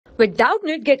With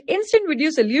Doubtnut, get instant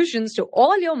video solutions to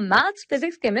all your maths,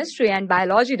 physics, chemistry, and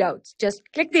biology doubts. Just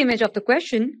click the image of the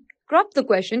question, crop the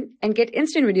question, and get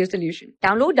instant video solution.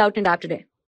 Download Doubtnut app today.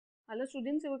 Hello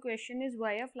students, our question is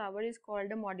why a flower is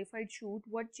called a modified shoot?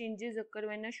 What changes occur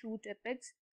when a shoot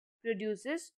apex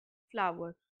produces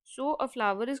flower? So a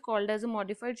flower is called as a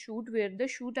modified shoot where the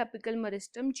shoot apical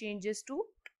meristem changes to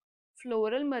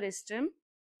floral meristem.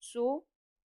 So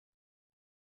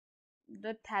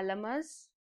the thalamus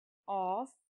of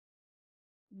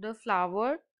the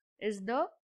flower is the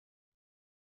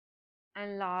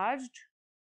enlarged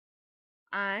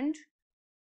and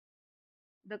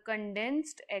the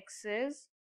condensed axis.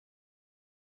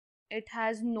 It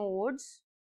has nodes.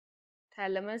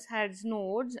 Thalamus has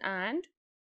nodes and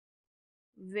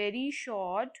very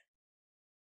short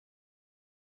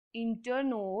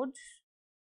internodes.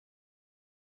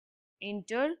 It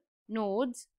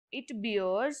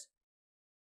bears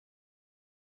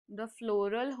the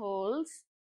floral whorls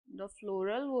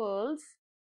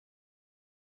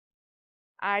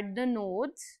at the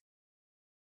nodes,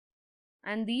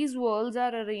 and these whorls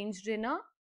are arranged in a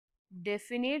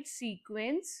definite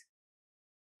sequence.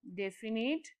 That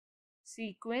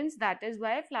is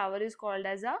why flower is called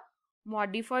as a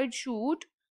modified shoot.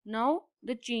 Now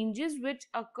the changes which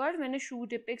occur when a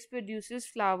shoot apex produces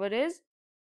flower is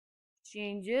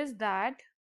changes that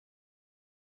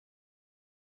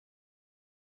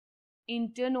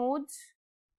internodes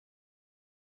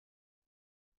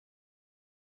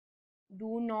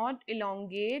do not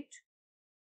elongate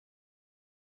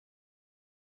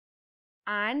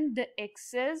and the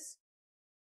axis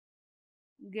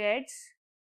gets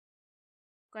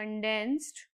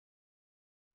condensed,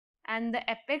 and the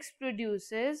apex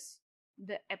produces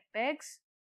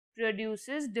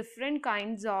different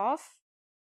kinds of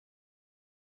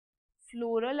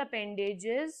floral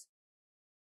appendages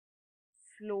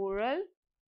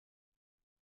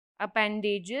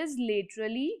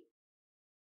laterally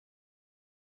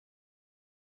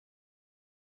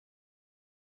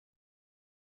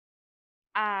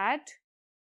at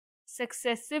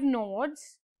successive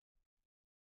nodes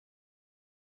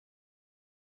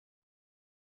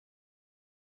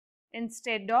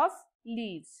instead of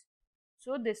leaves.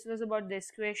 So this was about this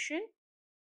question.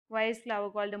 Why is flower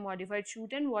called a modified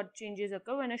shoot and what changes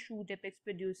occur when a shoot apex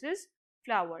produces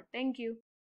flower? Thank you.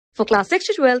 For class 6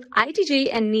 to 12, IIT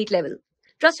JEE and NEET level.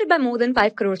 Trusted by more than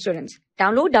 5 crore students.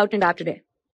 Download Doubtnut app today.